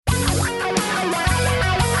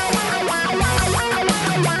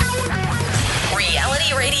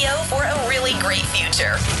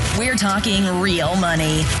future. We're talking real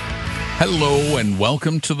money. Hello and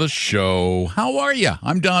welcome to the show. How are you?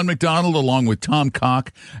 I'm Don McDonald along with Tom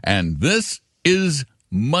Cock, and this is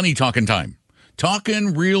Money Talking Time.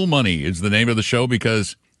 Talking Real Money is the name of the show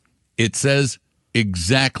because it says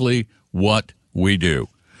exactly what we do.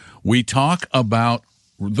 We talk about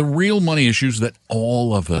the real money issues that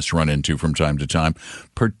all of us run into from time to time,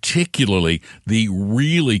 particularly the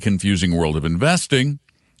really confusing world of investing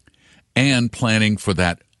and planning for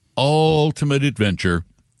that ultimate adventure.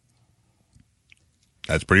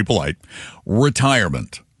 That's pretty polite.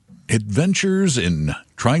 Retirement. Adventures in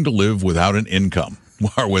trying to live without an income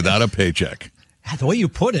or without a paycheck. The way you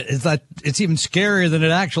put it is that it's even scarier than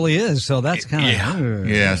it actually is. So that's kind of...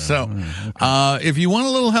 Yeah. So if you want a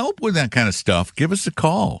little help with that kind of stuff, give us a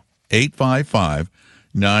call.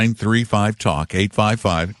 855-935-TALK.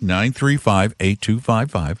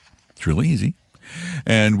 855-935-8255. It's really easy.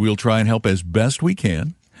 And we'll try and help as best we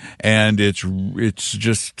can. And it's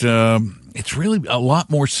just, it's really a lot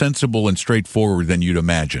more sensible and straightforward than you'd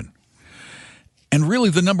imagine. And really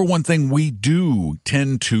the number one thing we do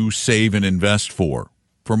tend to save and invest for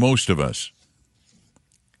most of us,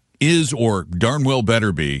 is, or darn well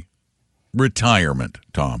better be, retirement,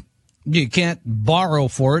 Tom. You can't borrow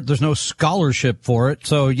for it. There's no scholarship for it.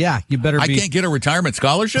 So, yeah, you better be... I can't get a retirement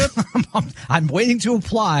scholarship? I'm waiting to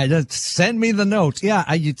apply. Send me the notes. Yeah,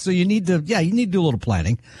 so you need to do a little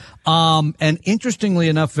planning. And interestingly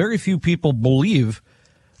enough, very few people believe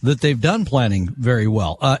that they've done planning very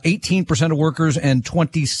well. 18% of workers and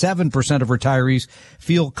 27% of retirees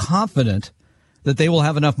feel confident that they will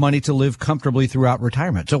have enough money to live comfortably throughout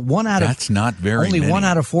retirement. So That's not very only many. 1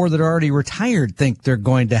 out of 4 that are already retired think they're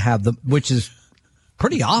going to have which is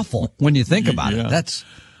pretty awful when you think about it. That's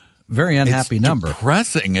a very unhappy number.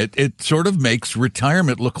 Depressing. It sort of makes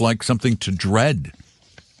retirement look like something to dread,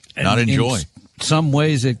 not enjoy. In some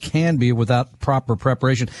ways it can be without proper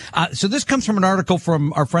preparation. So this comes from an article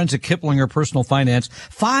from our friends at Kiplinger Personal Finance.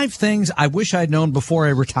 5 things I wish I'd known before I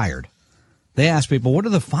retired. They ask people, what are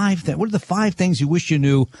the 5 things you wish you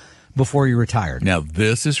knew before you retired? Now,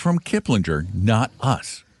 this is from Kiplinger, not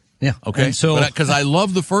us. Yeah. Okay. And so, because I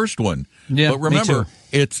love the first one. Yeah. But remember, me too.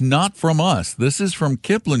 It's not from us. This is from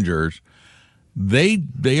Kiplinger's. They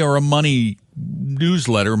are a money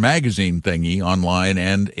newsletter magazine thingy online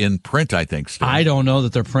and in print, I think, still. I don't know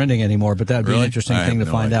that they're printing anymore, but that'd be an interesting thing to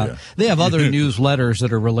find out. They have other newsletters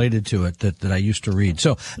that are related to it that I used to read.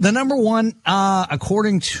 So the number one,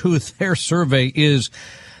 according to their survey, is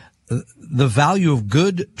the value of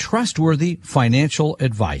good, trustworthy financial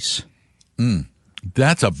advice.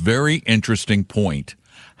 That's a very interesting point.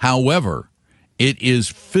 However, it is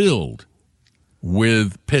filled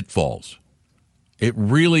with pitfalls. It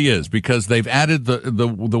really is, because they've added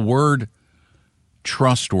the word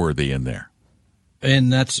trustworthy in there.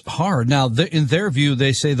 And that's hard. Now, in their view,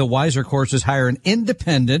 they say the wiser course is hire an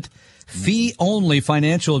independent, fee-only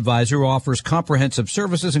financial advisor who offers comprehensive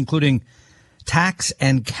services, including tax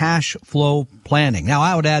and cash flow planning. Now,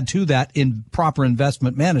 I would add to that in proper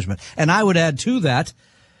investment management. And I would add to that,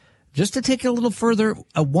 just to take it a little further,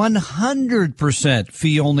 a 100%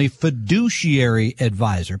 fee-only fiduciary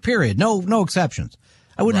advisor, period. No exceptions.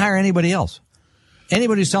 I wouldn't hire anybody else.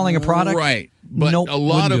 Anybody selling a product? Right. But nope, a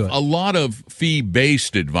lot of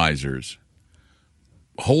fee-based advisors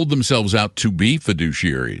hold themselves out to be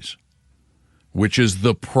fiduciaries, which is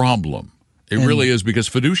the problem. It really is, because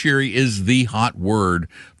fiduciary is the hot word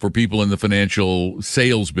for people in the financial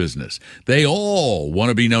sales business. They all want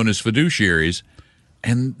to be known as fiduciaries,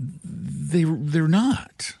 and they're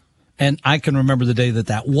not. And I can remember the day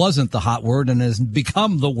that wasn't the hot word and has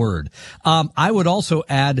become the word. I would also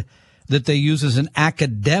add that they use as an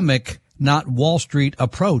academic, not Wall Street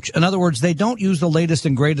approach. In other words, they don't use the latest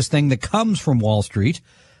and greatest thing that comes from Wall Street,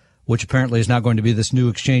 which apparently is now going to be this new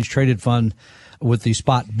exchange traded fund with the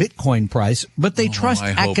spot Bitcoin price, but they trust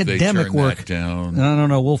academic work.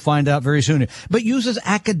 No. We'll find out very soon. But uses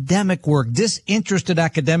academic work, disinterested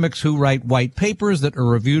academics who write white papers that are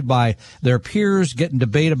reviewed by their peers, get in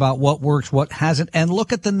debate about what works, what hasn't, and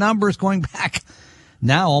look at the numbers going back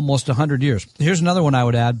now almost 100 years. Here's another one I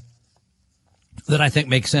would add that I think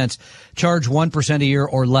makes sense. Charge 1% a year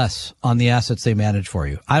or less on the assets they manage for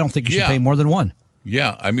you. I don't think you should pay more than 1%.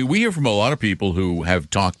 Yeah, I mean, we hear from a lot of people who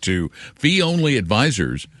have talked to fee-only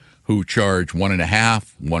advisors who charge 1.5%,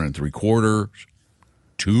 1.75%,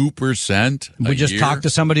 2%. We just talked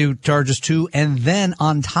to somebody who charges 2%, and then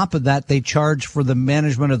on top of that, they charge for the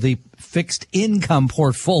management of the fixed income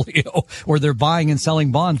portfolio, where they're buying and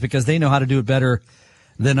selling bonds because they know how to do it better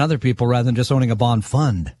than other people rather than just owning a bond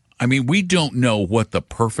fund. I mean, we don't know what the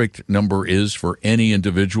perfect number is for any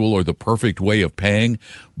individual or the perfect way of paying,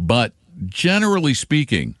 but generally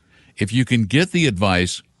speaking, if you can get the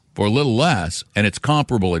advice for a little less and it's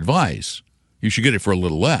comparable advice, you should get it for a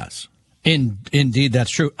little less. Indeed,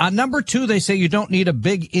 that's true. Number 2, they say you don't need a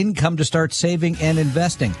big income to start saving and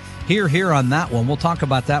investing. Here on that one. We'll talk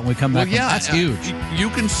about that when we come back. Well, yeah, that's huge.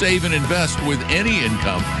 You can save and invest with any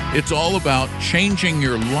income. It's all about changing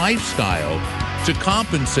your lifestyle to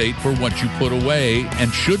compensate for what you put away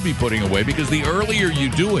and should be putting away, because the earlier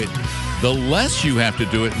you do it, the less you have to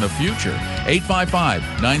do it in the future.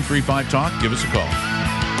 855-935-TALK. Give us a call.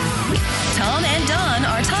 Tom and Don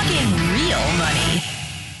are talking real money.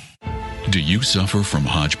 Do you suffer from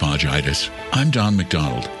hodgepodgeitis? I'm Don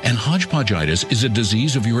McDonald, and hodgepodgeitis is a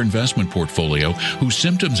disease of your investment portfolio whose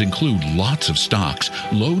symptoms include lots of stocks,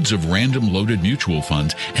 loads of random loaded mutual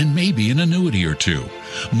funds, and maybe an annuity or two.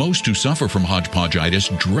 Most who suffer from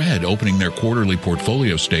hodgepodgeitis dread opening their quarterly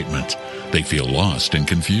portfolio statements. They feel lost and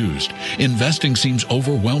confused. Investing seems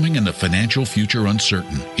overwhelming and the financial future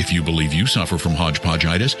uncertain. If you believe you suffer from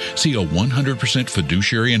hodgepodgeitis, see a 100%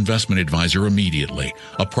 fiduciary investment advisor immediately.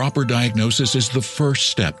 A proper diagnosis is the first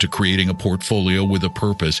step to creating a portfolio with a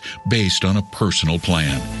purpose based on a personal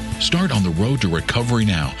plan. Start on the road to recovery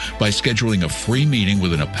now by scheduling a free meeting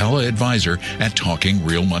with an Appella advisor at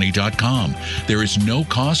TalkingRealMoney.com. There is no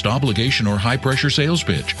cost, obligation, or high-pressure sales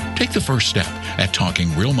pitch. Take the first step at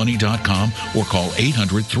TalkingRealMoney.com or call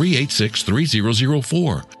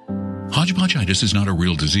 800-386-3004. Hodgepodgeitis is not a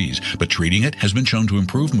real disease, but treating it has been shown to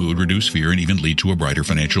improve mood, reduce fear, and even lead to a brighter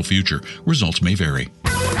financial future. Results may vary.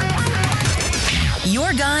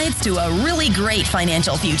 Your guides to a really great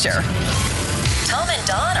financial future. Tom and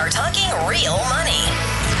Don are talking real money.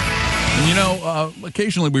 You know,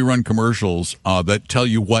 occasionally we run commercials that tell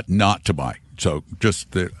you what not to buy. So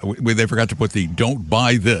just they forgot to put the "don't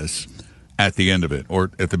buy this" at the end of it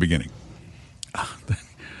or at the beginning.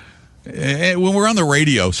 When we're on the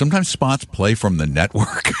radio, sometimes spots play from the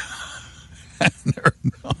network.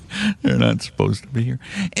 They're not supposed to be here.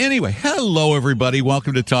 Anyway, hello, everybody.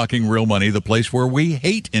 Welcome to Talking Real Money, the place where we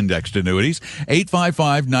hate indexed annuities.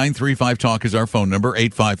 855-935-TALK is our phone number,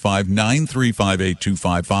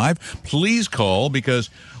 855-935-8255. Please call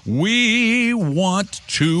because we want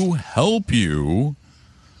to help you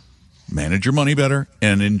manage your money better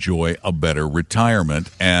and enjoy a better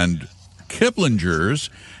retirement. And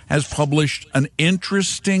Kiplinger's has published an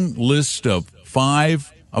interesting list of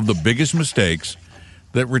 5 of the biggest mistakes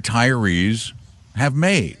that retirees have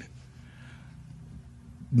made.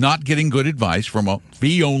 Not getting good advice from a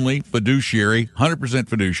fee-only fiduciary, 100%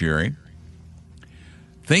 fiduciary.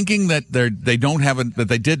 Thinking that they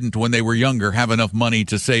didn't when they were younger have enough money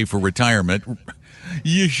to save for retirement.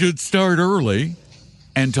 You should start early.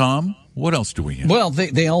 And Tom, what else do we have? Well,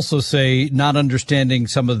 they also say not understanding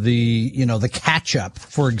some of the, the catch-up,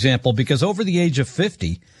 for example, because over the age of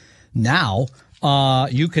 50, now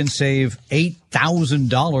you can save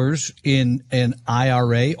 $8,000 in an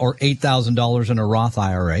IRA or $8,000 in a Roth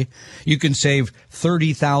IRA. You can save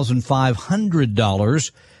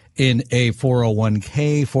 $30,500 in a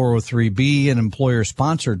 401k, 403b, an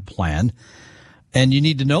employer-sponsored plan. And you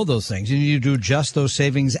need to know those things. You need to adjust those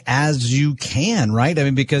savings as you can, right? I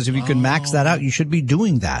mean, because if you can max that out, you should be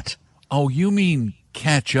doing that. Oh, you mean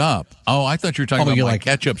catch up. Oh, I thought you were talking about my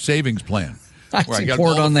catch-up savings plan. I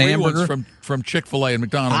poured on the hamburger from Chick-fil-A and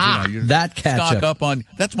McDonald's. That catch up.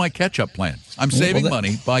 That's my catch-up plan. I'm saving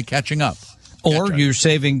money by catching up. Or you're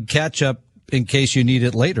saving catch-up in case you need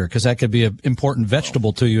it later, because that could be an important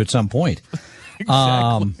vegetable to you at some point.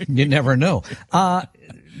 Exactly. You never know.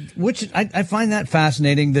 Which I find that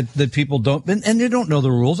fascinating that people don't, and they don't know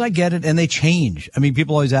the rules. I get it, and they change. I mean,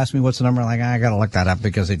 people always ask me what's the number. I'm like, I got to look that up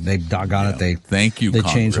because they doggone it. Thank you, They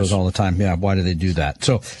Congress. change those all the time. Yeah, why do they do that?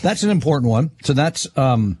 So that's an important one. So that's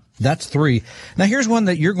 3. Now here's one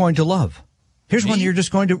that you're going to love. Here's one you're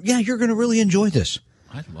just going to, you're going to really enjoy this.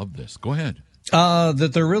 I love this. Go ahead.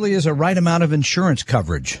 That there really is a right amount of insurance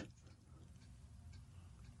coverage.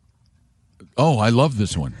 Oh, I love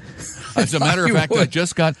this one. As a matter of fact, I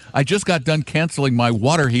just got done canceling my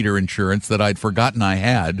water heater insurance that I'd forgotten I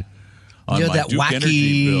had on my that Duke wacky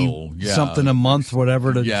Energy bill. Something a month,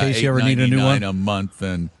 whatever, in case you ever need a new one. $8.99 a month,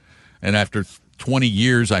 and after 20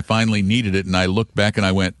 years, I finally needed it, and I looked back and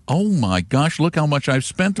I went, "Oh my gosh, look how much I've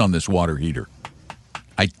spent on this water heater."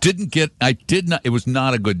 It was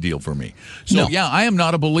not a good deal for me. So I am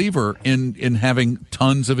not a believer in having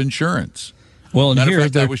tons of insurance. Well, and matter here of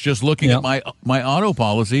fact, I was just looking at my auto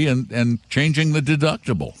policy and changing the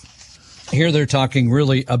deductible. Here they're talking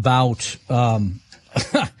really about, you're going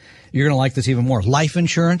to like this even more, life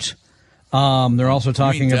insurance. They're also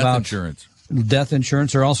talking death about insurance. Death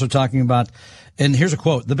insurance. They're also talking about, and here's a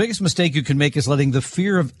quote: "The biggest mistake you can make is letting the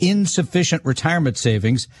fear of insufficient retirement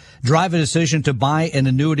savings drive a decision to buy an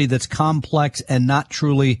annuity that's complex and not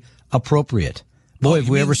truly appropriate." Boy, have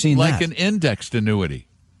we ever seen like that. Like an indexed annuity.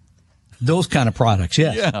 Those kind of products,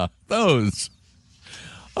 yes. Yeah, those.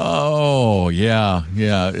 Oh, yeah.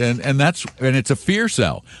 And it's a fear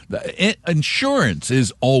sell. Insurance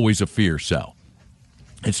is always a fear sell.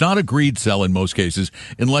 It's not a greed sell in most cases,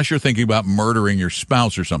 unless you're thinking about murdering your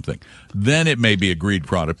spouse or something. Then it may be a greed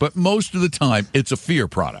product, but most of the time it's a fear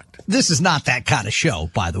product. This is not that kind of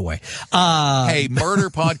show, by the way. Hey,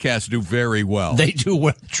 murder podcasts do very well. They do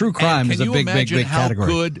well. True crime is a big category. How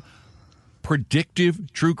good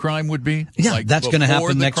predictive true crime would be? Yeah, like that's going to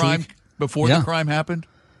happen next week. Before the crime happened?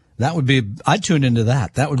 That would be, I'd tune into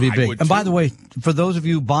that. That would be big. And by the way, for those of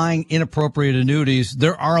you buying inappropriate annuities,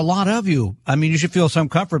 there are a lot of you. I mean, you should feel some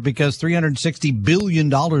comfort because $360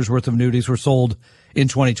 billion worth of annuities were sold in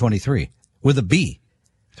 2023 with a B.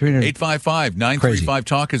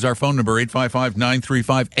 855-935-TALK is our phone number,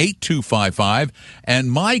 855-935-8255.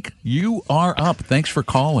 And Mike, you are up. Thanks for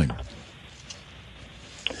calling.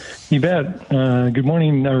 You bet. Good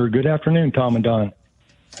morning or good afternoon, Tom and Don.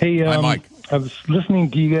 Hey, hi, Mike. I was listening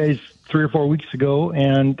to you guys 3 or 4 weeks ago,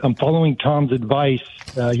 and I'm following Tom's advice.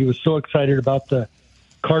 He was so excited about the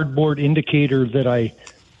cardboard indicator that I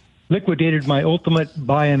liquidated my ultimate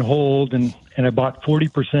buy and hold, and I bought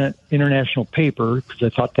 40% international paper because I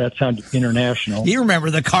thought that sounded international. You remember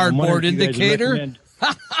the cardboard indicator?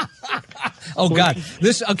 Oh, God.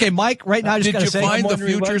 Mike, right now I just got to say. Did you find the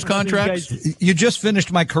futures contracts? You just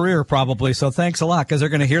finished my career probably, so thanks a lot, because they're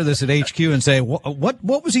going to hear this at HQ and say, what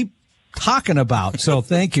was he talking about? So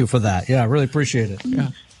thank you for that. Yeah, I really appreciate it. Yeah.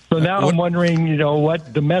 So now I'm wondering,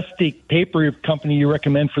 what domestic paper company you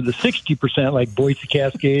recommend for the 60%, like Boise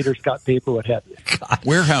Cascade or Scott Paper, what have you?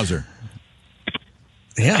 Weyerhaeuser.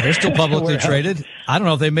 Yeah, they're still publicly traded. I don't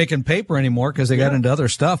know if they're making paper anymore because they got into other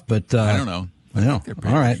stuff, but I don't know. All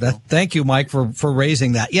right. Thank you, Mike, for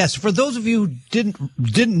raising that. Yes, for those of you who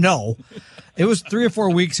didn't know, it was 3 or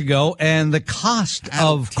 4 weeks ago, and the cost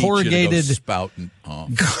of corrugated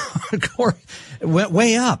went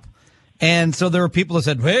way up. And so there were people that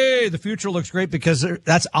said, hey, the future looks great, because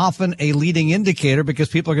that's often a leading indicator, because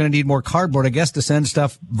people are going to need more cardboard, I guess, to send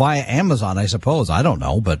stuff via Amazon, I suppose. I don't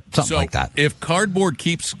know, but something like that. If cardboard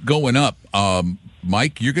keeps going up,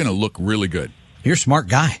 Mike, you're going to look really good. You're a smart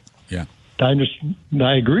guy. Yeah. I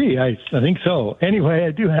agree. I think so. Anyway,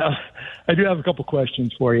 I do have a couple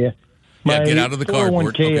questions for you. Yeah, get out of the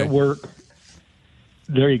cardboard. 401k at work.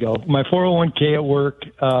 There you go. My 401k at work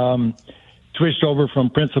switched over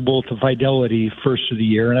from Principal to Fidelity first of the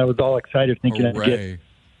year, and I was all excited thinking I'd get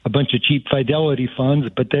a bunch of cheap Fidelity funds,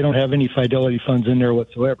 but they don't have any Fidelity funds in there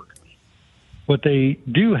whatsoever. What they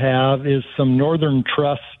do have is some Northern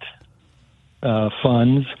Trust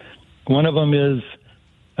funds. One of them is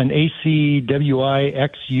an ACWI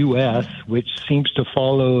XUS, which seems to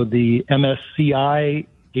follow the MSCI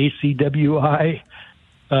ACWI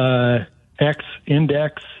X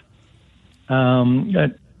index.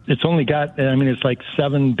 It's only got, it's like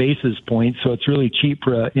 7 basis points, so it's really cheap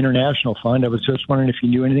for an international fund. I was just wondering if you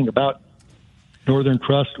knew anything about Northern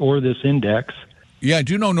Trust or this index. Yeah, I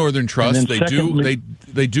do know Northern Trust. They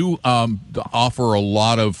do offer a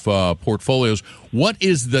lot of portfolios. What's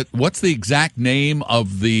the exact name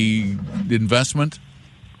of the investment?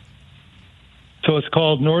 So it's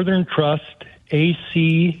called Northern Trust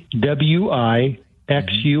ACWI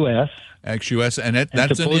XUS. XUS, and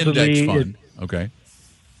that's an index fund. Okay.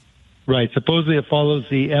 Right. Supposedly it follows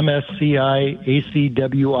the MSCI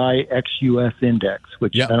ACWI XUS index,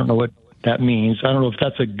 which I don't know what that means. I don't know if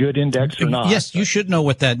that's a good index or not. Yes, you should know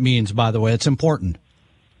what that means, by the way. It's important.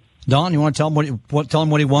 Don, you want to tell him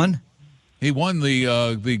what he won? He won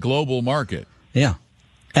the global market. Yeah.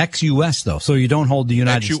 XUS, though, so you don't hold the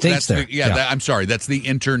United States there. I'm sorry. That's the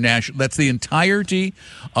international. That's the entirety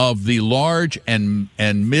of the large and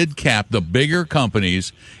mid cap, the bigger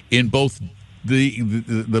companies in both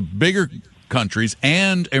the bigger countries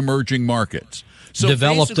and emerging markets. So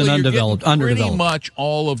developed and underdeveloped. Pretty much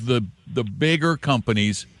all of the bigger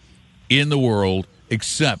companies in the world,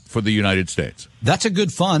 except for the United States. That's a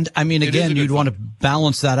good fund. I mean, again, you'd want to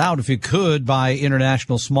balance that out if you could by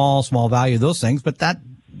international small value, those things. But that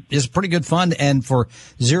is a pretty good fund, and for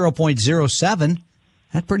 0.07,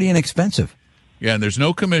 that's pretty inexpensive. Yeah, and there's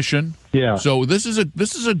no commission. Yeah. So this is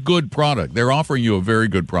a good product. They're offering you a very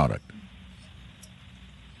good product.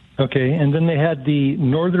 Okay, and then they had the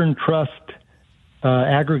Northern Trust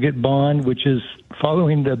aggregate bond, which is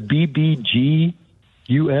following the BBG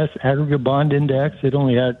U.S. Aggregate Bond Index.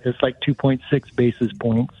 It's like 2.6 basis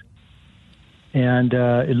points. And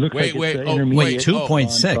it looks like it's an intermediate.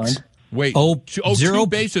 2.6. Wait, 2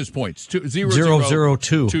 basis points.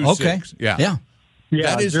 0.002. Okay. Yeah.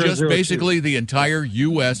 That is just basically the entire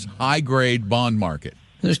U.S. high-grade bond market.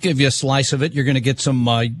 Just give you a slice of it. You're going to get some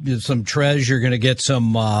Treas. You're going to get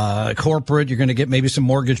some corporate. You're going to get maybe some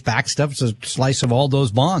mortgage-backed stuff. It's a slice of all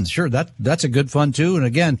those bonds. Sure, that's a good fund, too. And,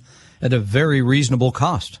 again, at a very reasonable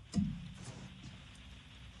cost.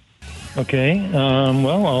 Okay.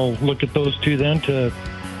 Well, I'll look at those two then to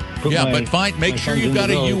put make sure you've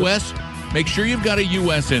got a U.S. Make sure you've got a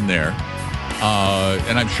U.S. in there.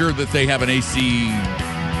 And I'm sure that they have an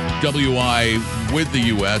ACWI with the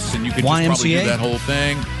U.S., and you can just probably do that whole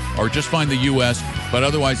thing, or just find the U.S. But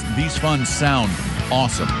otherwise, these funds sound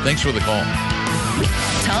awesome. Thanks for the call.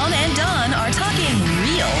 Tom and Don are talking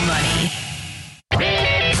real money.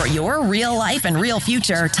 For your real life and real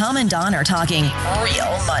future, Tom and Don are talking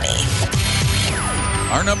real money.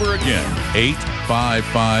 Our number again,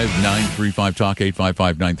 855-935-TALK,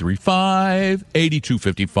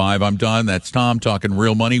 855-935-8255. I'm Don. That's Tom talking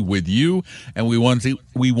real money with you, and we want to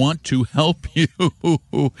help you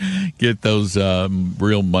get those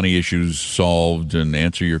real money issues solved and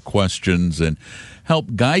answer your questions and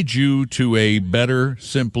help guide you to a better,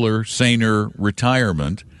 simpler, saner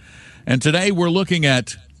retirement. And today we're looking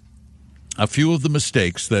at a few of the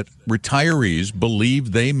mistakes that retirees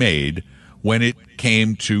believe they made when it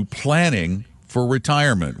came to planning for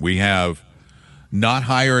retirement. We have not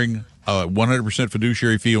hiring a 100%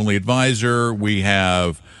 fiduciary fee-only advisor. We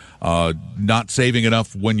have not saving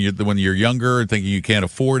enough when you're younger and thinking you can't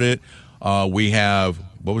afford it. We have,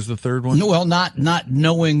 what was the third one? Well, not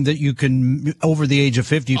knowing that you can, over the age of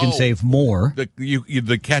 50, you can save more.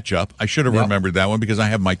 The catch-up. I should have remembered that one because I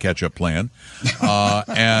have my catch-up plan.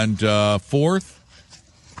 And fourth?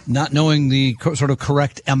 Not knowing the sort of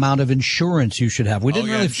correct amount of insurance you should have. We didn't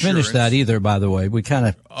really finish that either, by the way. We kind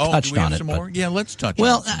of touched on it. Some more? Yeah, let's touch on it.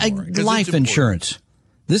 Well, life insurance.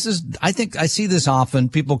 I think I see this often.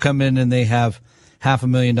 People come in and they have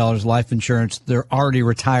 $500,000 life insurance. They're already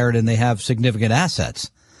retired and they have significant assets.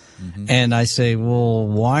 Mm-hmm. And I say, well,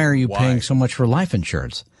 why are you paying so much for life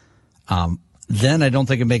insurance? Then I don't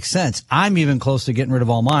think it makes sense. I'm even close to getting rid of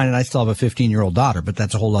all mine, and I still have a 15-year-old daughter, but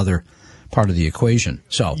that's a whole other part of the equation.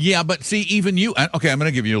 So yeah, but see, even you. Okay, I'm going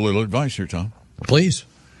to give you a little advice here, Tom. Please.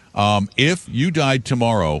 If you died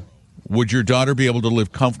tomorrow, would your daughter be able to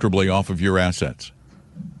live comfortably off of your assets?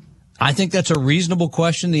 I think that's a reasonable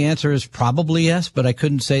question. The answer is probably yes, but I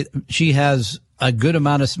couldn't say. She has a good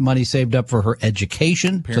amount of money saved up for her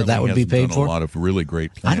education, apparently so that would be paid for. A lot of really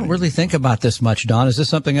great planning. I don't really think about this much, Don. Is this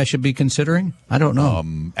something I should be considering? I don't know.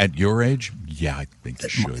 At your age, yeah, I think you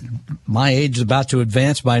should. My age is about to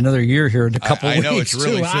advance by another year here in a couple of weeks. I know, it's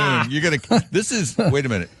really soon. You're gonna. This is. Wait a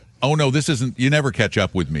minute. Oh no, this isn't. You never catch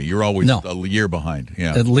up with me. You're always a year behind.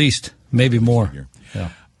 Yeah, at least, maybe more. Yeah.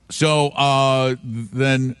 So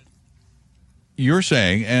then. You're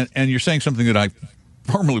saying, and you're saying something that I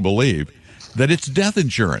firmly believe, that it's death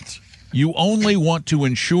insurance. You only want to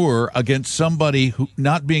insure against somebody who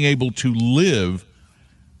not being able to live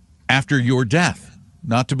after your death,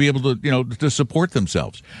 not to be able to, to support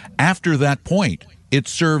themselves. After that point, it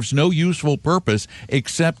serves no useful purpose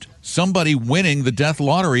except somebody winning the death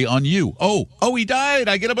lottery on you. Oh, he died.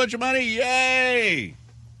 I get a bunch of money. Yay.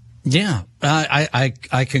 Yeah,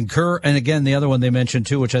 I concur. And again, the other one they mentioned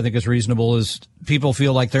too, which I think is reasonable, is people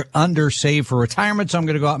feel like they're undersaved for retirement. So I'm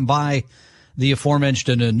going to go out and buy the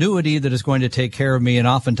aforementioned annuity that is going to take care of me. And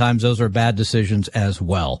oftentimes those are bad decisions as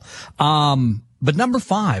well. But number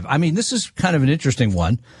 5, I mean, this is kind of an interesting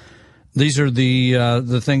one. These are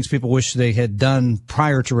the things people wish they had done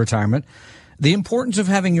prior to retirement. The importance of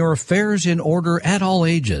having your affairs in order at all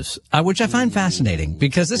ages, which I find fascinating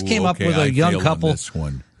because this came up with a young couple. This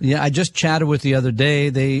one. Yeah, I just chatted with the other day.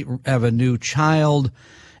 They have a new child,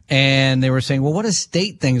 and they were saying, well, what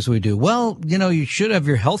estate things we do? Well, you should have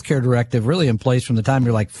your healthcare directive really in place from the time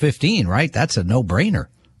you're like 15, right? That's a no-brainer,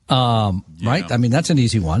 right? I mean, that's an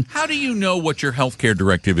easy one. How do you know what your healthcare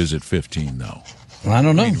directive is at 15, though? I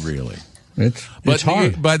don't know. I mean, really? It's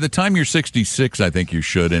hard. By the time you're 66, I think you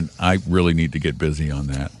should, and I really need to get busy on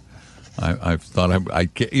that. I've thought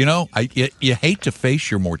you hate to face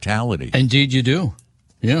your mortality. Indeed, you do.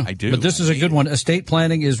 Yeah, I do. But this is a good one. Estate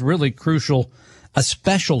planning is really crucial,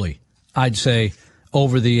 especially, I'd say,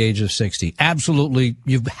 over the age of 60. Absolutely,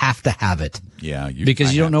 you have to have it. Yeah,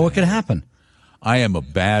 because you don't know what could happen. I am a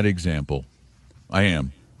bad example. I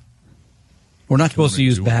am. We're not supposed to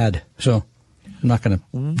use bad, so I'm not going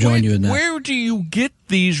to join you in that. Where do you get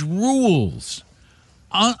these rules?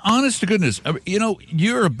 honest to goodness,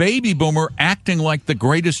 you're a baby boomer acting like the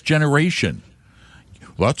greatest generation.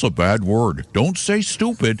 That's a bad word. Don't say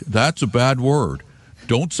stupid. That's a bad word.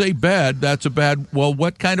 Don't say bad. That's a bad. Well,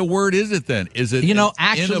 what kind of word is it then? Is it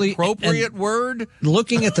actually inappropriate word?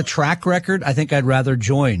 Looking at the track record, I think I'd rather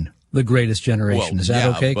join the greatest generation. Is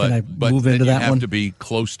that okay? Can I move into that one? You have to be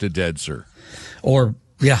close to dead, sir. Or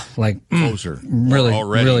closer. Really,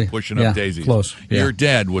 already pushing up daisies. Close. Yeah. Your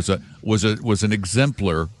dad was an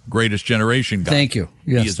exemplar greatest generation guy. Thank you.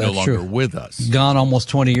 Yes, he is that's no longer true. with us. Gone almost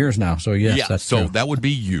 20 years now. So yes, that's so true. that would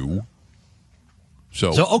be you.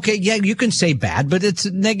 So okay, yeah, you can say bad, but it's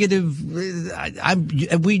negative.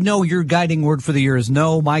 We know your guiding word for the year is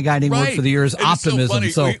no. My guiding word for the year is optimism.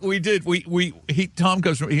 So Tom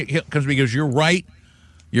comes to me because you're right.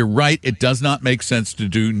 You're right. It does not make sense to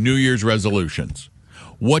do New Year's resolutions.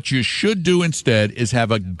 What you should do instead is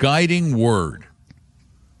have a guiding word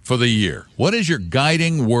for the year. What is your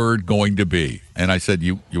guiding word going to be? And I said,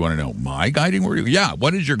 you want to know my guiding word? Yeah.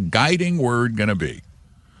 What is your guiding word going to be?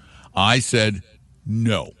 I said,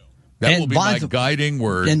 no. That will be my guiding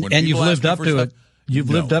word. And you've lived up to it.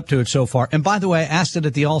 You've lived up to it so far. And by the way, I asked it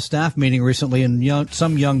at the all-staff meeting recently, and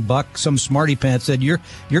some young buck, some smarty pants said, your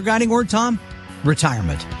guiding word, Tom?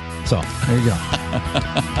 Retirement. So there you go.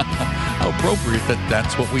 How appropriate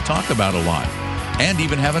that's what we talk about a lot. And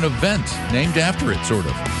even have an event named after it, sort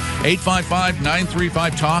of.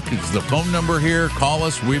 855-935-TALK is the phone number here. Call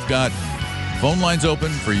us. We've got phone lines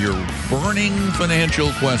open for your burning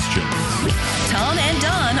financial questions. Tom and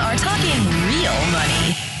Don are talking real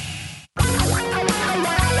money.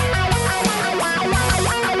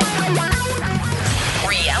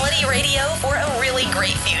 Reality radio for a really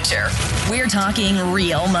great future. We're talking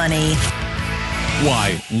real money.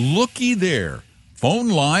 Why, looky there. Phone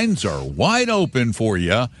lines are wide open for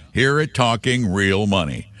you here at Talking Real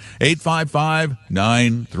Money.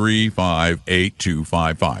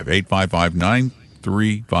 855-935-8255.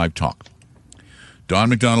 855-935-TALK. Don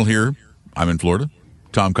McDonald here. I'm in Florida.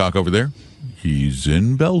 Tom Cock over there. He's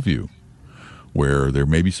in Bellevue, where there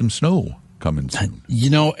may be some snow coming soon.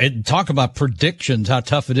 Talk about predictions, how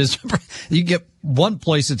tough it is. You get one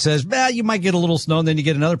place that says, you might get a little snow, and then you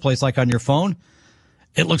get another place like on your phone.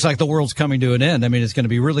 It looks like the world's coming to an end. I mean, it's going to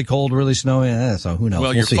be really cold, really snowy. So who knows?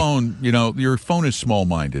 Well, your phone is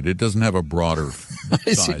small-minded. It doesn't have a broader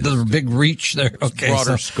size. There's a big reach there. Okay,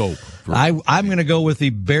 broader scope. I'm going to go with the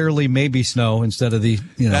barely maybe snow instead of the,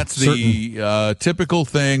 That's the typical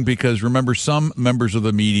thing, because remember, some members of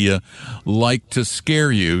the media like to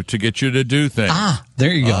scare you to get you to do things.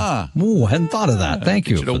 There you go. Ooh, I hadn't thought of that. Thank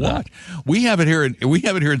you for that. We have it here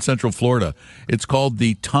in Central Florida. It's called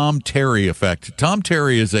the Tom Terry effect. Tom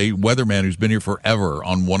Terry is a weatherman who's been here forever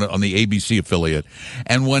on the ABC affiliate,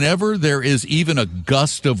 and whenever there is even a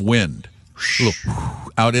gust of wind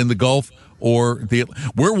out in the Gulf, we're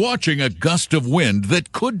watching a gust of wind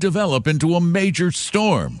that could develop into a major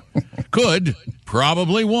storm. Could,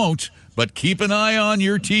 probably won't, but keep an eye on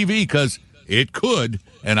your TV, because it could.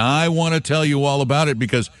 And I want to tell you all about it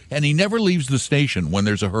and he never leaves the station when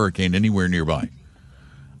there's a hurricane anywhere nearby.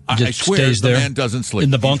 I swear the man doesn't sleep. In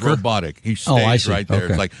the bunker? He's robotic. He stays right there.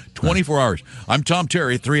 Okay. It's like 24 hours. I'm Tom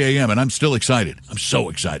Terry at 3 a.m. and I'm still excited. I'm so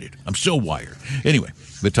excited. I'm so wired. Anyway,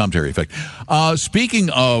 the Tom Terry effect. Speaking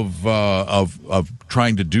of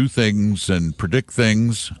trying to do things and predict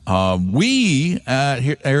things, we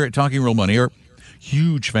here at Talking Real Money are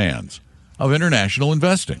huge fans of international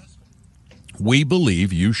investing. We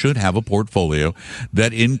believe you should have a portfolio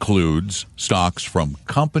that includes stocks from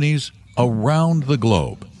companies around the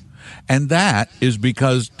globe. And that is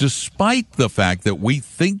because despite the fact that we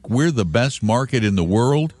think we're the best market in the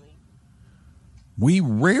world, we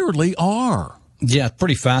rarely are. Yeah,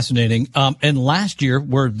 pretty fascinating. And last year,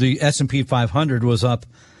 where the S&P 500 was up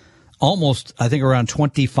almost, I think, around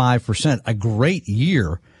 25%, a great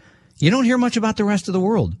year, you don't hear much about the rest of the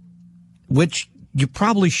world, which you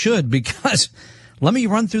probably should, because let me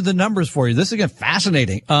run through the numbers for you. This is, again,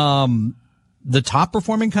 fascinating. The top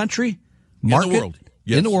performing country market in the world,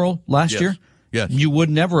 yes. In the world last year, yes, you would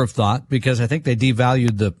never have thought, because I think they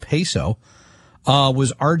devalued the peso,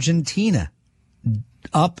 was Argentina,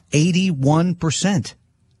 up 81%.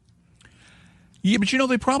 Yeah, but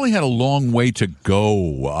they probably had a long way to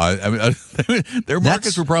go. Their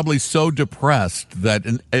markets were probably so depressed that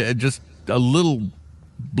just a little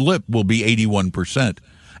blip will be 81%.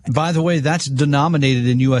 By the way, that's denominated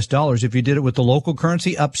in U.S. dollars. If you did it with the local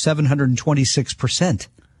currency, up 726%.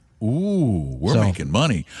 Ooh, we're making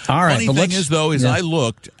money. All right. Funny thing is, though, I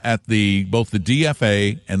looked at both the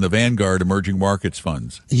DFA and the Vanguard Emerging Markets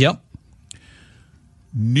funds. Yep.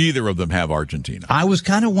 Neither of them have Argentina. I was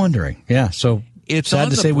kind of wondering. Yeah. So it's sad on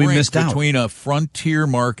to the say we brink missed out between a frontier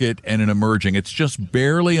market and an emerging. It's just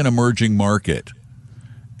barely an emerging market,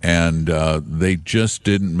 and they just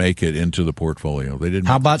didn't make it into the portfolio. They didn't.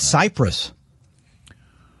 How about Cyprus?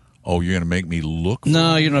 Oh, you're going to make me look?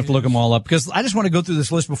 No, you don't have to look them all up, because I just want to go through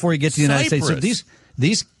this list before you get to the United States. So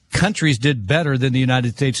these countries did better than the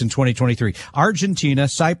United States in 2023. Argentina,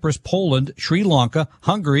 Cyprus, Poland, Sri Lanka,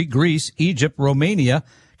 Hungary, Greece, Egypt, Romania,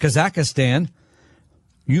 Kazakhstan.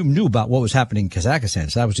 You knew about what was happening in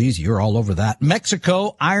Kazakhstan, so that was easy. You're all over that.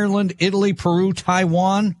 Mexico, Ireland, Italy, Peru,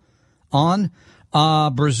 Taiwan,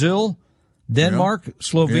 Brazil, Denmark,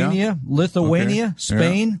 Slovenia, Lithuania,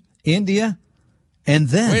 Spain, India, and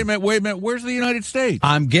then... Wait a minute. Where's the United States?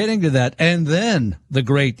 I'm getting to that. And then the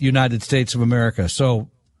great United States of America. So,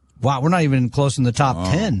 wow, we're not even close in the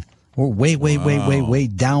top 10. We're way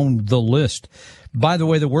down the list. By the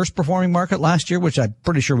way, the worst performing market last year, which I'm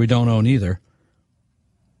pretty sure we don't own either,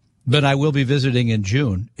 but I will be visiting in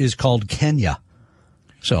June, is called Kenya.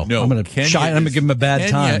 So I'm going to give them a bad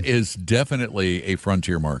time. Kenya is definitely a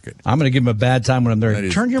frontier market. I'm going to give them a bad time when I'm there.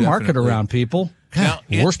 Turn your market around, people. God,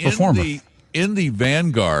 now, worst performer. In the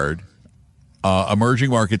Vanguard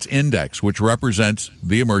Emerging Markets Index, which represents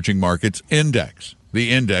the Emerging Markets Index,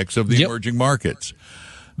 the index of the emerging markets,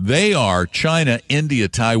 they are China, India,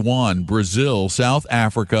 Taiwan, Brazil, South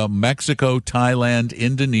Africa, Mexico, Thailand,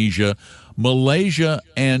 Indonesia, Malaysia,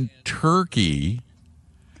 and Turkey.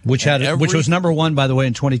 Which was number one, by the way,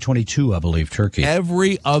 in 2022, I believe, Turkey.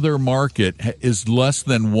 Every other market is less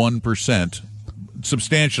than 1%.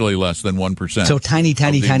 Substantially less than 1%. So tiny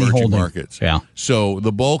holding markets. Yeah. So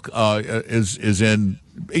the bulk is in,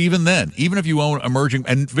 even then, even if you own emerging,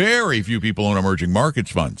 and very few people own emerging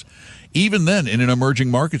markets funds, even then in an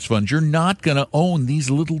emerging markets fund, you're not going to own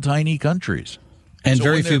these little tiny countries. And so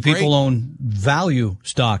very few people own value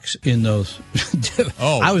stocks in those.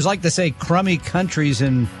 I always like to say crummy countries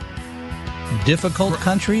in difficult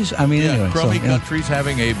countries. I mean, anyway, crummy countries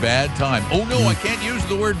having a bad time. Oh no, I can't use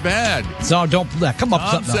the word bad. So don't come up.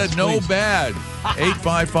 Tom said no please. Bad.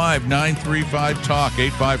 855-935-TALK.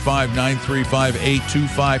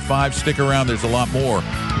 855-935-8255. Stick around. There's a lot more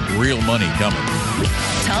real money coming.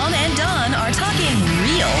 Tom and Don are talking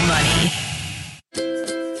real money.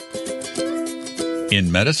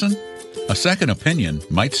 In medicine, a second opinion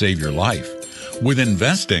might save your life. With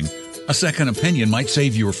investing, a second opinion might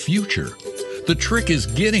save your future. The trick is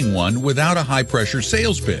getting one without a high-pressure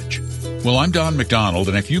sales pitch. Well, I'm Don McDonald,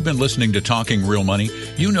 and if you've been listening to Talking Real Money,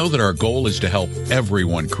 you know that our goal is to help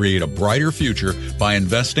everyone create a brighter future by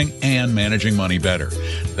investing and managing money better.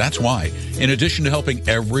 That's why, in addition to helping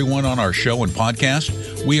everyone on our show and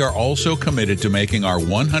podcast, we are also committed to making our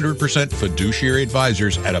 100% fiduciary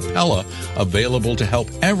advisors at Appella available to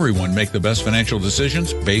help everyone make the best financial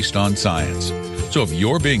decisions based on science. So if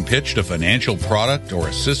you're being pitched a financial product or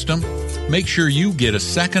a system, make sure you get a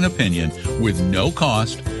second opinion with no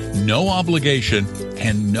cost, no obligation,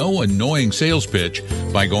 and no annoying sales pitch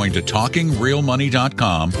by going to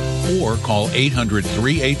TalkingRealMoney.com or call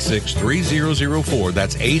 800-386-3004.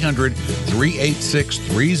 That's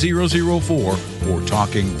 800-386-3004 or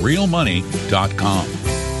TalkingRealMoney.com.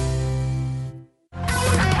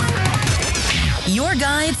 Your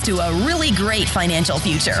guides to a really great financial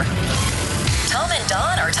future. Tom and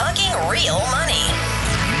Don are talking real money.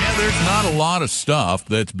 Yeah, there's not a lot of stuff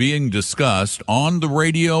that's being discussed on the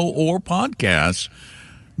radio or podcasts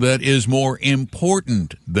that is more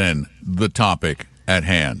important than the topic at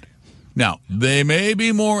hand. Now, they may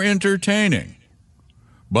be more entertaining,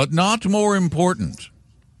 but not more important.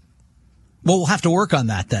 Well, we'll have to work on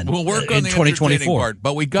that then. We'll work on in the 2024 entertaining part,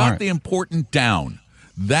 but we got the important down.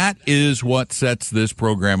 That is what sets this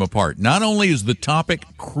program apart. Not only is the topic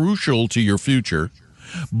crucial to your future,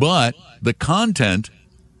 but the content,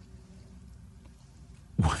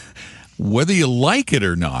 whether you like it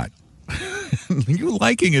or not, you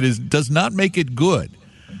liking it does not make it good.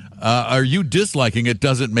 Or you disliking it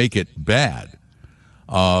doesn't make it bad.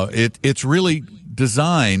 It's really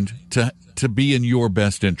designed to be in your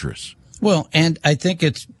best interest. Well, and I think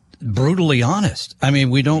it's brutally honest. I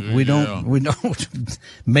mean, we don't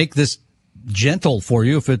make this gentle for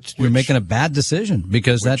you if you're making a bad decision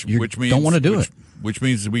because you don't want to do it. Which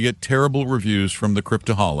means we get terrible reviews from the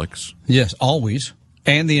cryptoholics. Yes, always.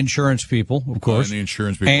 And the insurance people, of course. And the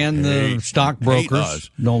insurance people. And the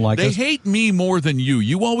stockbrokers don't like us. They hate me more than you.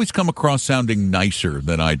 You always come across sounding nicer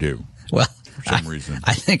than I do. Well, for some reason.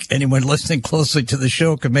 I think anyone listening closely to the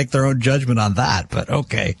show could make their own judgment on that, but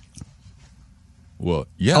okay. Well,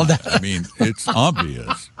 yeah. I mean, it's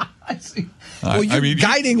obvious. I see. Well, your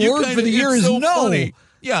guiding word for the year is no. Funny.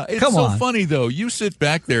 Yeah, it's funny, though. You sit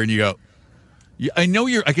back there and you go, I know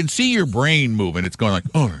I can see your brain moving. It's going like,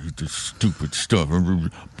 oh, this stupid stuff.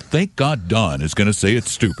 Thank God Don is going to say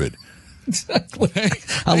it's stupid. Exactly.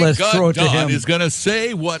 Let's throw it to him. Don is going to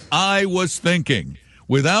say what I was thinking.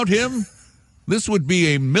 Without him, this would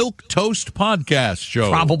be a milk toast podcast show.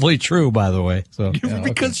 Probably true, by the way. So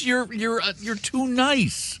because you're too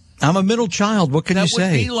nice. I'm a middle child. What can you say?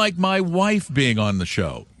 That would be like my wife being on the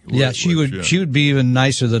show. Yeah, she would. She would be even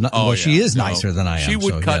nicer than. She is nicer than I am. She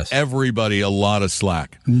would cut everybody a lot of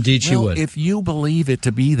slack. Indeed, she would. If you believe it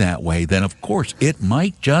to be that way, then of course it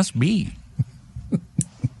might just be.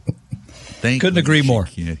 Couldn't agree more.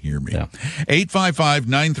 You can't hear me.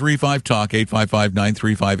 855-935-TALK,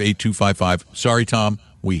 855-935-8255. Sorry, Tom.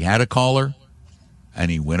 We had a caller, and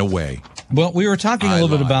he went away. Well, we were talking a little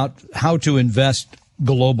bit about how to invest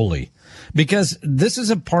globally, because this is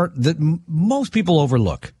a part that most people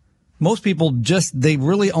overlook. Most people they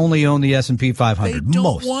really only own the S&P 500. They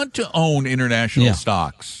don't want to own international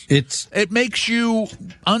stocks. It makes you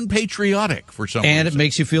unpatriotic for some reason. And it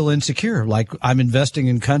makes you feel insecure. Like, I'm investing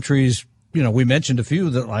in countries, we mentioned a few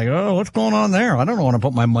that like, oh, what's going on there? I don't want to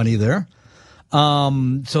put my money there.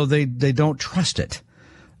 So they don't trust it.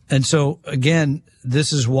 And so, again,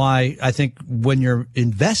 this is why I think when you're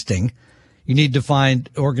investing, you need to find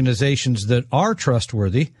organizations that are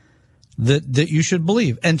trustworthy, that you should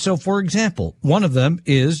believe. And so, for example, one of them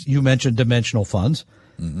is, you mentioned dimensional funds.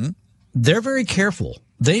 Mm-hmm. They're very careful.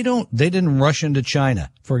 They didn't rush into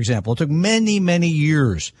China, for example. It took many, many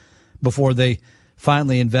years before they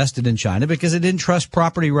finally invested in China because they didn't trust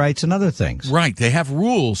property rights and other things. Right. They have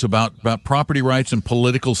rules about property rights and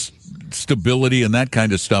political stability and that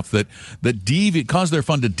kind of stuff that cause their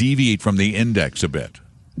fund to deviate from the index a bit.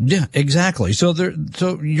 Yeah, exactly.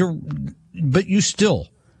 But you still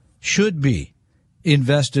should be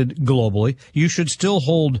invested globally. You should still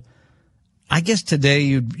hold, I guess today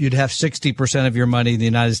you'd have 60% of your money in the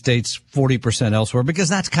United States, 40% elsewhere, because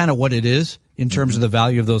that's kind of what it is in terms of the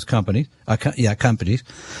value of those companies. Companies.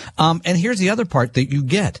 And here's the other part that you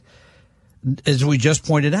get. As we just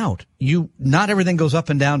pointed out, not everything goes up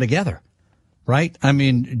and down together, right? I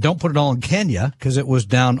mean, don't put it all in Kenya because it was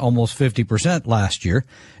down almost 50% last year,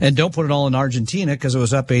 and don't put it all in Argentina because it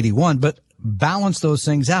was up 81, but balance those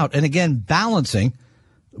things out. And again, balancing,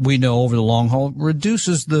 we know over the long haul,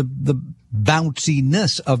 reduces the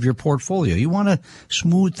bounciness of your portfolio. You want to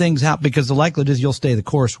smooth things out because the likelihood is you'll stay the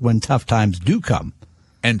course when tough times do come.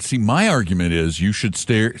 And see, my argument is you should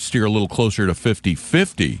steer a little closer to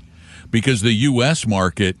 50-50 because the U.S.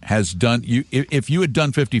 market has done, if you had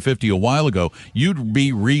done 50-50 a while ago, you'd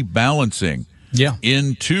be rebalancing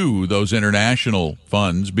into those international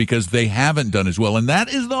funds because they haven't done as well. And that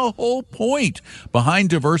is the whole point behind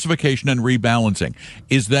diversification and rebalancing,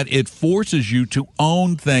 is that it forces you to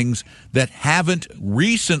own things that haven't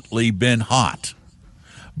recently been hot,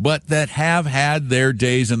 but that have had their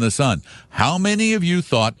days in the sun. How many of you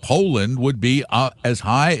thought Poland would be as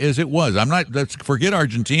high as it was? Let's forget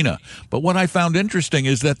Argentina. But what I found interesting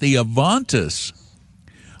is that the Avantis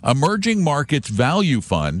Emerging Markets Value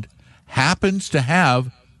Fund happens to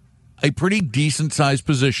have a pretty decent-sized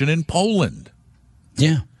position in Poland.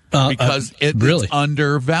 Yeah. Because it's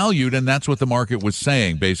undervalued, and that's what the market was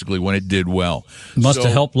saying, basically, when it did well. Must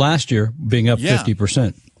have helped last year, being up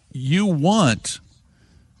 50%. You want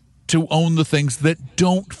to own the things that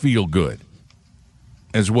don't feel good,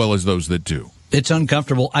 as well as those that do. It's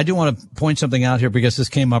uncomfortable. I do want to point something out here because this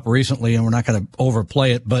came up recently, and we're not going to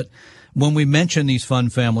overplay it, but when we mention these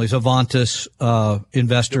fund families, Avantis,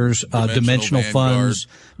 investors, dimensional funds,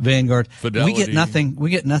 Vanguard, Fidelity. we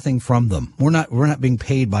get nothing from them. We're not being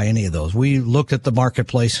paid by any of those. We looked at the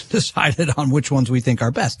marketplace, decided on which ones we think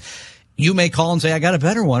are best. You may call and say, I got a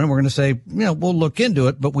better one, and we're going to say, we'll look into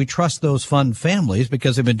it, but we trust those fund families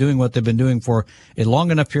because they've been doing what they've been doing for a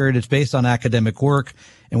long enough period. It's based on academic work,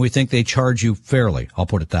 and we think they charge you fairly. I'll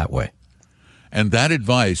put it that way. And that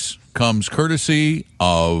advice comes courtesy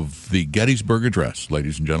of the Gettysburg Address,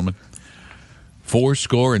 ladies and gentlemen.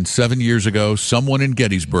 7 years ago, someone in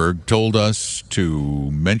Gettysburg told us to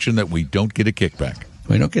mention that we don't get a kickback.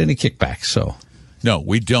 We don't get any kickback, so. No,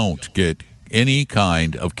 we don't get any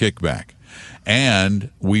kind of kickback. And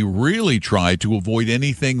we really try to avoid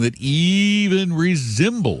anything that even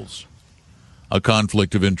resembles a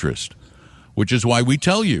conflict of interest, which is why we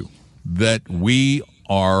tell you that we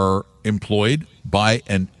are employed by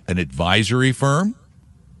an advisory firm,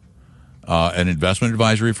 an investment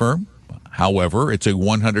advisory firm. However, it's a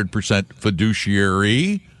 100%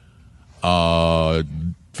 fiduciary,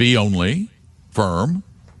 fee-only firm.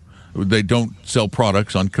 They don't sell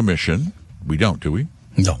products on commission. We don't, do we?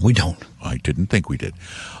 No, we don't. I didn't think we did.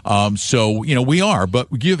 So, we are. But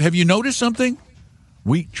have you noticed something?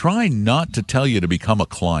 we try not to tell you to become a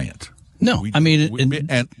client. No,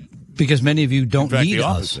 because many of you don't need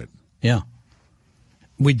us. Yeah.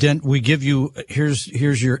 We give you, here's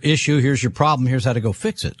your issue, here's your problem, here's how to go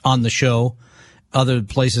fix it on the show, other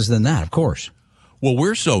places than that, of course. Well,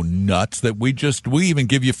 we're so nuts that we even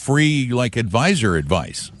give you free, like, advisor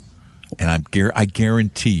advice. And I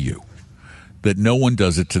guarantee you that no one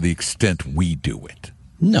does it to the extent we do it.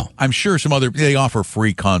 No. I'm sure they offer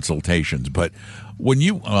free consultations, but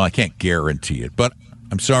I can't guarantee it, but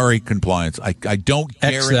I'm sorry, compliance. I don't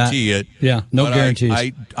guarantee it. Yeah, no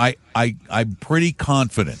guarantees. I'm pretty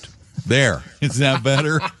confident. There. Is that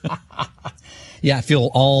better? Yeah, I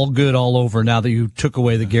feel all good all over now that you took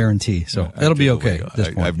away the guarantee. So it'll be okay at this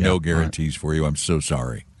point. I have no guarantees for you. I'm so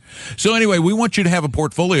sorry. So anyway, we want you to have a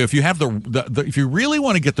portfolio. If you have if you really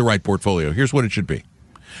want to get the right portfolio, here's what it should be.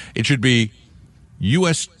 It should be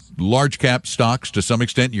U.S. large cap stocks to some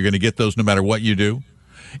extent. You're going to get those no matter what you do.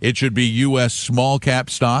 It should be U.S. small cap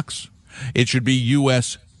stocks. It should be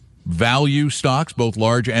U.S. value stocks, both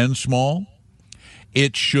large and small.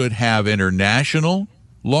 It should have international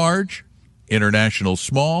large, international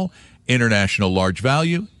small, international large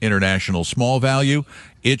value, international small value.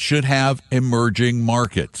 It should have emerging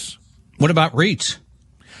markets. What about REITs?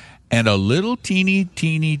 And a little teeny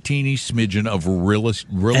smidgen of real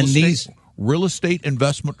estate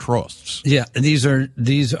investment trusts. Yeah, and these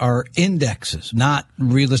are indexes, not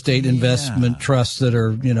real estate investment trusts that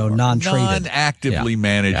are, non-traded. Non-actively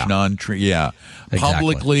managed, Exactly.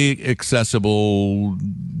 Publicly accessible.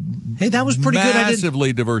 Hey, that was pretty good.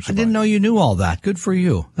 Massively diversified. I didn't know you knew all that. Good for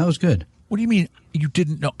you. That was good. What do you mean you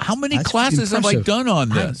didn't know? How many classes have I done on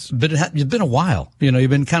this? But it's been a while. You've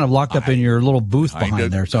been kind of locked up in your little booth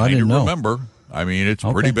behind there, so I didn't know. Remember. I mean, it's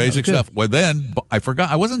pretty basic stuff. Well, then, I forgot.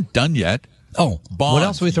 I wasn't done yet. Oh, bonds. What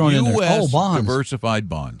else are we throwing in there? Oh, bonds. Diversified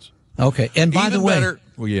bonds. Okay. And by the way.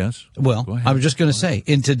 Well, yes. Well, I was just going to say,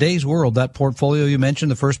 in today's world, that portfolio you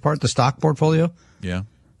mentioned, the first part, the stock portfolio. Yeah.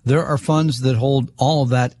 There are funds that hold all of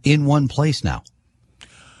that in one place now.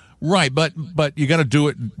 Right, but you got to do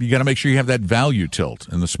it. You got to make sure you have that value tilt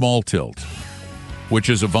and the small tilt, which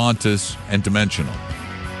is Avantis and Dimensional.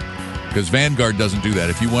 Because Vanguard doesn't do that.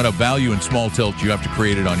 If you want a value and small tilt, you have to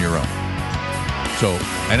create it on your own. So,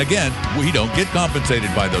 and again, we don't get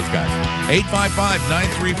compensated by those guys.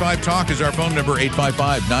 855-935-TALK is our phone number.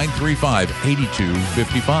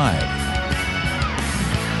 855-935-8255.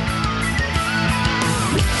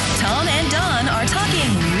 Tom and Don are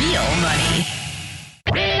talking real money.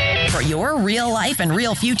 For your real life and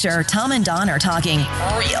real future, Tom and Don are talking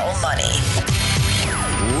real money.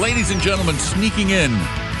 Ladies and gentlemen, sneaking in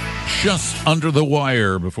just under the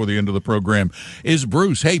wire before the end of the program is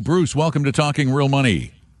Bruce. Hey, Bruce, welcome to Talking Real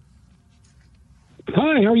Money.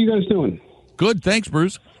 Hi, how are you guys doing? Good, thanks,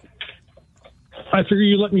 Bruce. I figure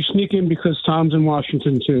you let me sneak in because Tom's in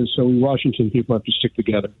Washington, too, so we Washington people have to stick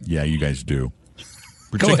together. Yeah, you guys do.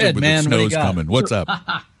 Go ahead, with man. The snow's coming. What's up?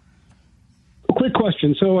 A quick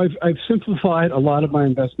question. So I've simplified a lot of my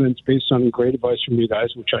investments based on great advice from you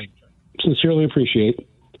guys, which I sincerely appreciate.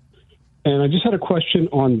 And I just had a question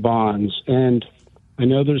on bonds. And I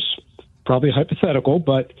know there's probably hypothetical,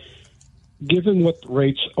 but given what the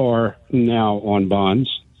rates are now on bonds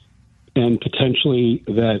and potentially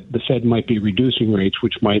that the Fed might be reducing rates,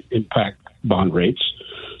 which might impact bond rates,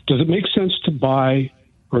 does it make sense to buy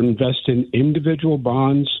or invest in individual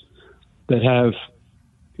bonds that have,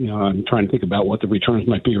 I'm trying to think about what the returns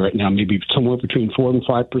might be right now, maybe somewhere between 4 and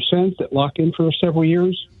 5% that lock in for several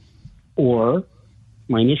years? Or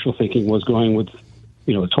my initial thinking was going with,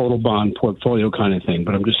 a total bond portfolio kind of thing.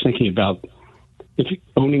 But I'm just thinking about if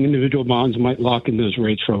owning individual bonds might lock in those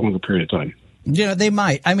rates for a longer period of time. Yeah, they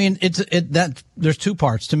might. I mean, there's two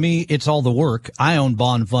parts. To me, it's all the work. I own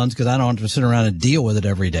bond funds because I don't have to sit around and deal with it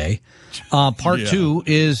every day. Part two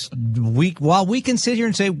is while we can sit here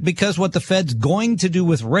and say, because what the Fed's going to do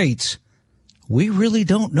with rates, we really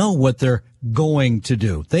don't know what they're going to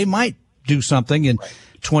do. They might do something in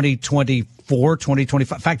 2024,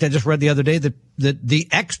 2025. In fact, I just read the other day that the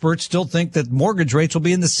experts still think that mortgage rates will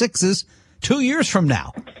be in the 6s 2 years from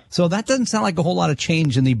now. So that doesn't sound like a whole lot of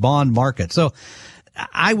change in the bond market. So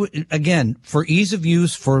I would, again, for ease of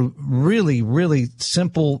use, for really, really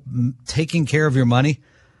simple taking care of your money,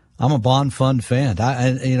 I'm a bond fund fan. Don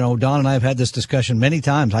and I have had this discussion many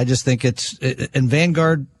times. I just think and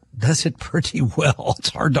Vanguard does it pretty well. It's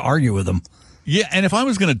hard to argue with them. Yeah, and if I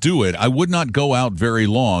was going to do it, I would not go out very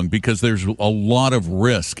long because there's a lot of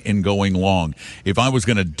risk in going long. If I was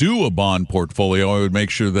going to do a bond portfolio, I would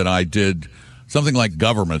make sure that I did something like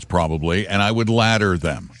governments probably, and I would ladder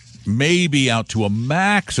them, maybe out to a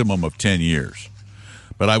maximum of 10 years.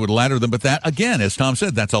 But I would ladder them. But that, again, as Tom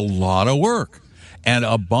said, that's a lot of work. And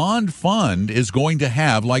a bond fund is going to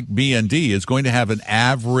have, like BND, is going to have an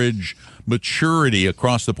average maturity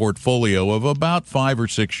across the portfolio of about 5 or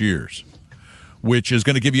 6 years, which is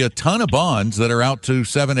going to give you a ton of bonds that are out to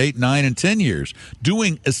 7, 8, 9, and 10 years,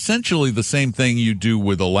 doing essentially the same thing you do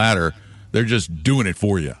with a ladder. They're just doing it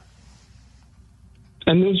for you.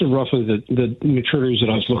 And those are roughly the maturities that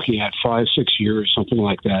I was looking at, 5, 6 years, something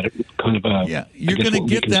like that. Kind of a, yeah, you're going to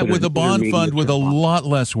get that with a bond fund with a lot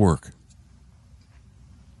less work.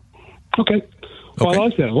 Okay. Well, I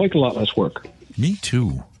like that. I like a lot less work. Me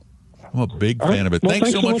too. I'm a big fan of it. Well,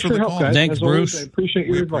 thanks so much for the call. Guys. Thanks, As Bruce. Always, I appreciate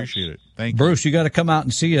your advice. Appreciate it. Thank you. Bruce, you got to come out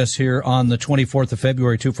and see us here on the 24th of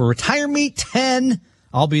February, too, for Retire Meet 10.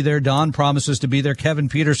 I'll be there. Don promises to be there. Kevin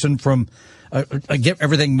Peterson from Get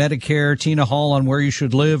Everything Medicare, Tina Hall on Where You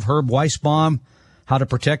Should Live, Herb Weisbaum, How to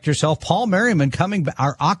Protect Yourself, Paul Merriman coming,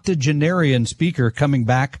 our octogenarian speaker coming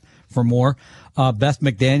back for more. Beth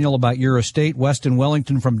McDaniel about Your Estate, Weston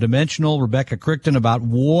Wellington from Dimensional, Rebecca Crichton about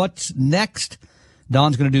what's next.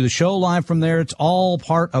 Don's going to do the show live from there. It's all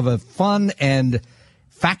part of a fun and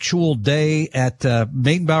factual day at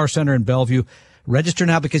Maidenbauer Center in Bellevue. Register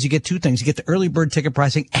now because you get two things. You get the early bird ticket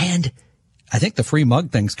pricing, and I think the free mug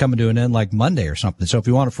thing's coming to an end like Monday or something. So if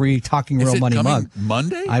you want a free Talking Real Money mug.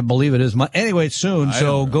 Monday? I believe it is. Anyway, it's soon.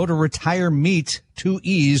 So go to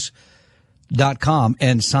retiremeet2es.com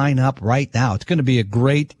and sign up right now. It's going to be a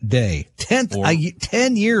great day.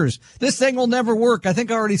 10 years. This thing will never work. I think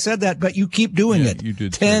I already said that, but you keep doing it. You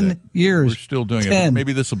did 10 years. We're still doing it.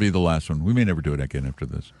 Maybe this will be the last one. We may never do it again after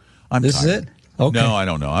this. This tired. is it? Okay. No, I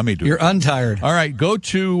don't know. I may do it. You're untired. All right. Go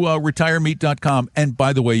to retiremeet.com. And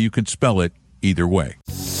by the way, you can spell it either way.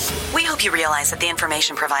 We hope you realize that the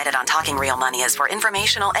information provided on Talking Real Money is for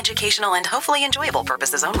informational, educational, and hopefully enjoyable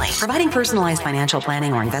purposes only. Providing personalized financial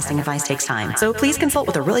planning or investing advice takes time, so please consult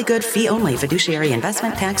with a really good fee-only fiduciary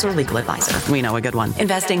investment, tax, or legal advisor. We know a good one.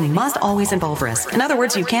 Investing must always involve risk. In other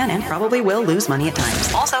words, you can and probably will lose money at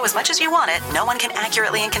times. Also, as much as you want it, no one can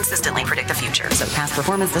accurately and consistently predict the future, so past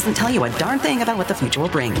performance doesn't tell you a darn thing about what the future will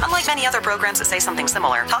bring. Unlike many other programs that say something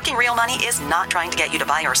similar, Talking Real Money is not trying to get you to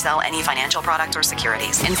buy or sell any financial products or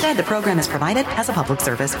securities. Instead, the program is provided as a public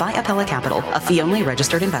service by Appella Capital, a fee-only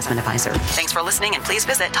registered investment advisor. Thanks for listening, and please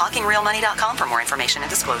visit TalkingRealMoney.com for more information and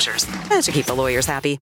disclosures. That should keep the lawyers happy.